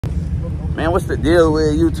Man, what's the deal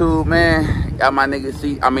with YouTube, man? Got my nigga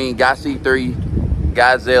got C3,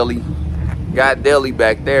 got Zelly, got Deli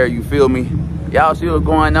back there, you feel me? Y'all see what's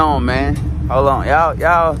going on, man. Hold on,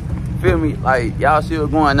 y'all feel me? Like, y'all see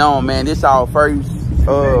what's going on, man. This our first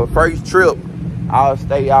trip. I'll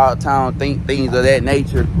stay out of town, things of that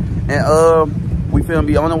nature. And we finna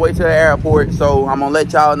be on the way to the airport, so I'm gonna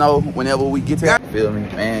let y'all know whenever we get there. Feel me?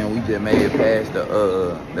 Man, we just made it past the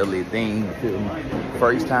little thing, feel me?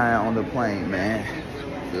 First time on the plane, man.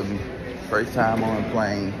 Feel me? First time on the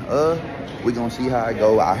plane. We gonna see how it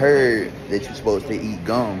go. I heard that you're supposed to eat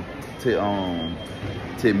gum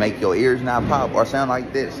to make your ears not pop or sound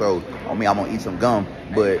like that. So I mean, I'm gonna eat some gum.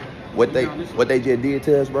 But what they just did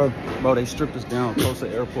to us, bro? Bro, they stripped us down close to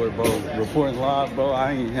the airport, bro. Reporting live, bro.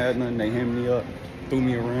 I ain't had nothing. They hemmed me up, threw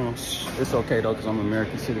me around. It's okay though, cause I'm an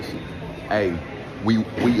American citizen. Hey, we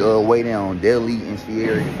waiting on Deli and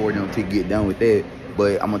Sierra for them to get done with that.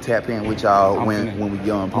 But I'm gonna tap in with y'all when we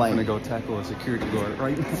get on plane. I'm finna go tackle a security guard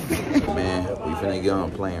right now. Man, we finna get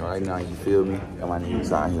on plane right now, you feel me? Got my niggas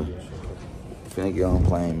out here. Finna get on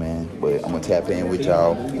plane, man. But I'm gonna tap in with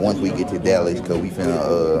y'all once we get to Dallas, cause we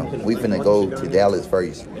finna go to Dallas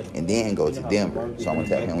first and then go to Denver. So I'm gonna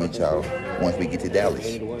tap in with y'all once we get to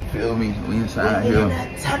Dallas. Feel me? We inside here.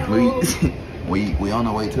 We on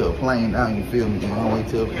our way to a plane now, you feel me? We on our way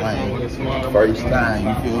to a plane. First time,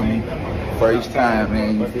 you feel me? First time,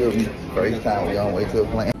 man, you feel me? First time we on our way to a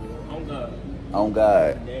plane. On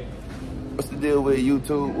God. What's the deal with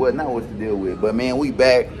YouTube? Well, not what's the deal with, but man, we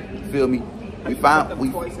back, you feel me? We finally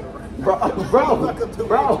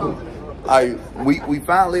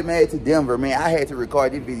made it to Denver, man. I had to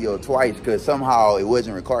record this video twice because somehow it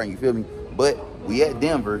wasn't recording, you feel me? But we at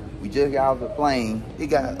Denver. We just got off the plane. It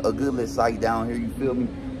got a good little site down here, you feel me?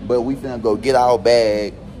 But we finna go get our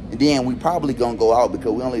bag. And then we probably gonna go out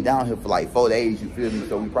because we only down here for like 4 days, you feel me?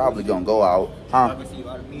 So we probably gonna go out, huh?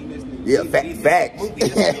 Yeah, facts.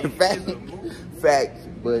 Facts.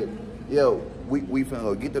 But, yo, we finna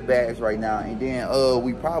go get the bags right now. And then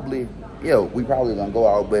we probably gonna go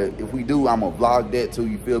out. But if we do, I'm gonna vlog that too,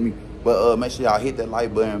 you feel me? But make sure y'all hit that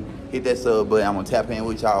like button, hit that sub button. I'm gonna tap in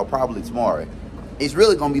with y'all probably tomorrow. It's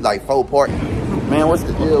really gonna be like 4 parts. Man, what's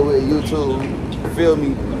the deal with YouTube? You feel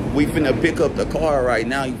me? We finna pick up the car right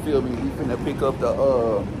now, you feel me? We finna pick up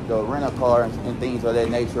the rental car and things of that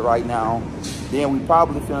nature right now. Then we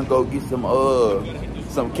probably finna go get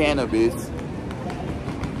some cannabis.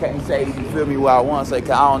 Can't say, you feel me, what I wanna say,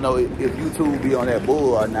 cause I don't know if YouTube be on that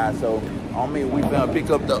bull or not. So I mean, we finna pick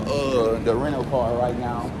up the rental car right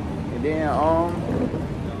now. And then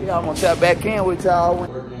yeah, I'm gonna tap back in with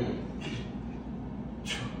y'all.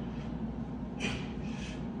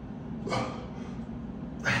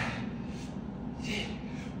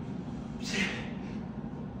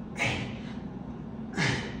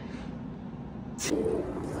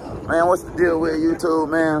 Man, what's the deal with YouTube,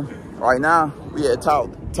 man? Right now, we at Top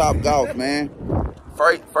Golf, man.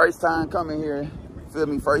 First time coming here. Feel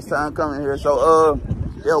me? First time coming here. So,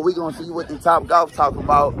 yeah, we gonna see what the Top Golf talk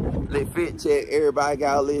about. They fit check. Everybody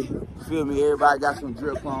got lit. Feel me? Everybody got some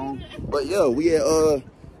drip on. But yeah, we at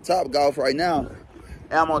Top Golf right now.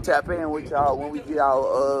 And I'm gonna tap in with y'all when we get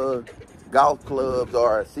our golf clubs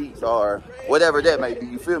or seats or whatever that may be.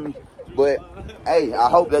 You feel me? But hey, I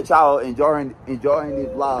hope that y'all enjoying this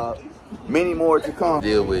vlog. Many more to come.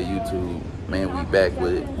 Deal with YouTube, man. We back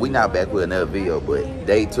with it. We not back with another video, but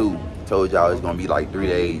day 2. Told y'all it's gonna be like 3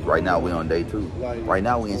 days. Right now we on day 2. Right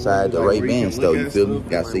now we inside the Ray-Ban store. You feel me?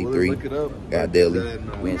 Got C3, got Deli.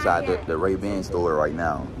 We inside the Ray-Ban store right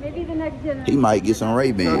now. He might get some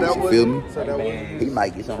Ray-Bans. You feel me? He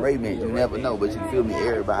might get some Ray-Bans. You never know, but you feel me?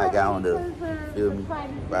 Everybody got on the, feel me?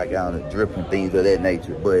 Everybody got on the drip and things of that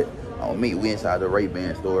nature, but. On me, we inside the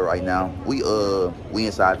Ray-Ban store right now. We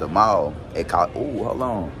inside the mall at ooh, hold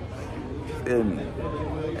on. Feel me?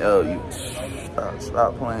 Hell, you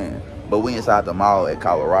stop playing. But we inside the mall at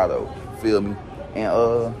Colorado. Feel me?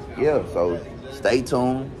 And yeah, so stay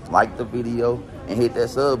tuned, like the video, and hit that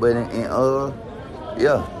sub button, and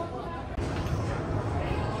yeah.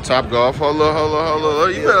 Top Golf, hold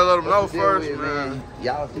on. You better let them know first, man.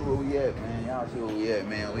 Y'all see where we at, man. Y'all see where we at,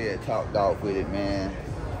 man. We at Top Golf with it, man.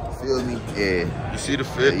 Feel me? Yeah. You see the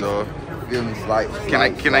fit, though. Feel me? Slight. Can I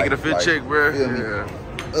get a fit check, bro? Feel me? Yeah.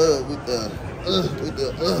 With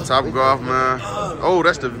the Top Golf, man. Oh,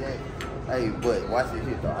 that's the. Hey, but watch this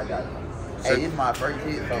hit though. I got it. Hey, this is my first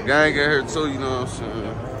hit. So. Gang got here too, you know what I'm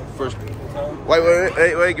saying? First.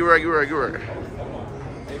 Wait, get right.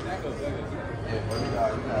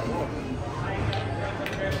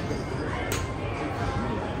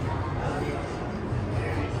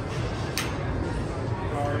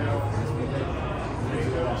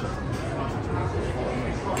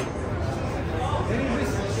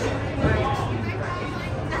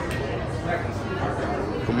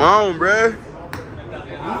 Come on, bruh.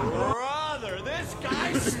 Brother, this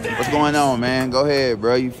guy stinks. What's going on, man? Go ahead,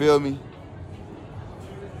 bro. You feel me?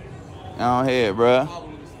 Go ahead, bro.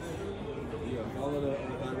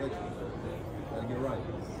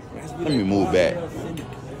 Let me move back. Line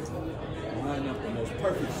up the most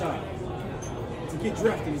perfect shot to get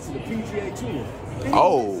drafted into the PGA Tour.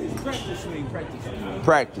 Oh. Practice swing, practice swing.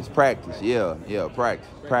 Practice. Yeah,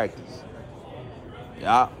 practice.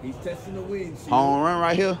 Yeah. He's testing the wind. Home run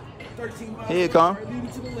right here. 13 miles. Here it come. Right,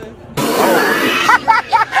 leading to the left.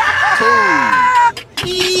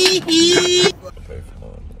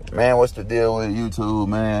 Man, what's the deal with YouTube,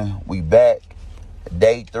 man? We back.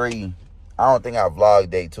 Day 3. I don't think I vlogged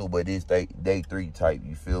day 2, but it's day 3 type,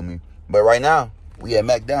 you feel me? But right now, we at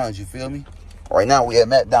McDonald's, you feel me? Right now, we at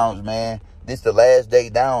McDonald's, man. This the last day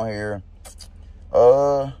down here.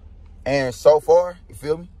 And so far, you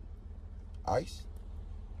feel me? Ice.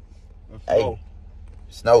 Hey,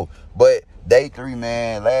 snow. But day 3,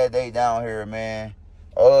 man. Last day down here, man.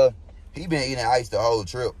 He been eating ice the whole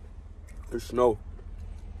trip. It's snow.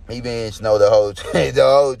 He been eating snow the whole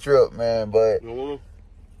trip, man. But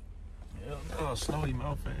Oh, snowy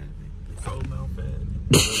mouth fan. Cold mouth fan.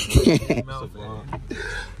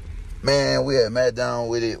 man, we at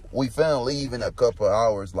McDonald's with it. We finna leave in a couple of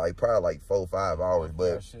hours, like probably like 4 or 5 hours.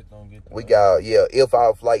 But we got if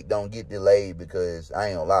our flight don't get delayed, because I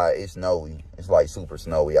ain't gonna lie, it's snowy. It's like super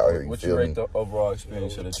snowy out here. What you rate the overall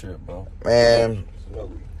experience of the trip, bro? Man,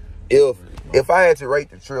 if I had to rate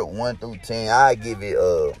the trip 1 through 10, I give it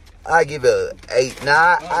a 8.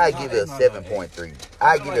 Nah, I give it a 7.3.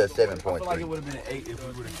 I give it a 7.3. I feel like it would have been an 8 if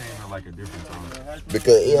we would have came at like a different time.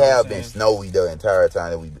 Because it have been snowy the entire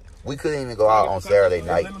time that we couldn't even go out on Saturday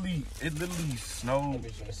night. It literally snowed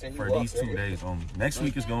for these 2 days. Next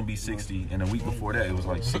week is gonna be 60, and the week before that it was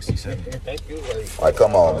like 67. Like,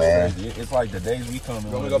 come on, man. It's like the days we come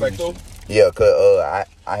in. Go back to? Yeah, cause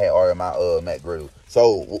I had ordered my Mac Grill.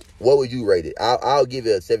 So what would you rate it? I'll give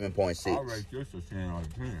it a 7.6. I'll rate this a 10 out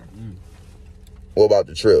of 10. What about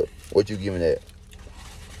the trip? What you giving it?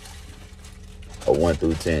 A 1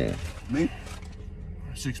 through 10. Me?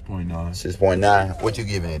 6.9. 6.9. What you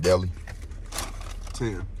giving it, Deli?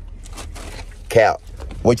 10. Cap.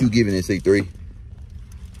 What you giving it, C3?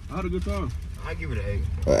 I had a good time. I give it an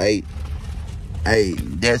 8. An 8. Hey,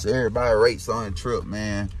 that's everybody rates on the trip,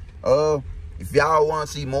 man. If y'all want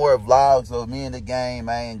to see more vlogs of me in the game,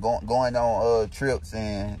 man, going on trips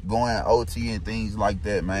and going OT and things like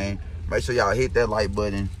that, man, make sure y'all hit that like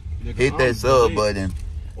button, hit that sub button,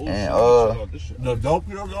 and the dope,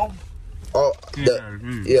 though.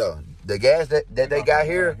 The gas that they got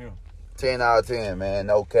here, 10 out of 10, man.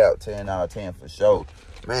 No cap, 10 out of 10 for sure.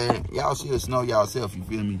 Man, y'all should know y'allself, you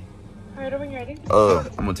feel me? All right, when you're ready.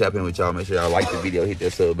 I'm gonna tap in with y'all. Make sure y'all like the video, hit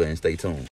that sub button, stay tuned.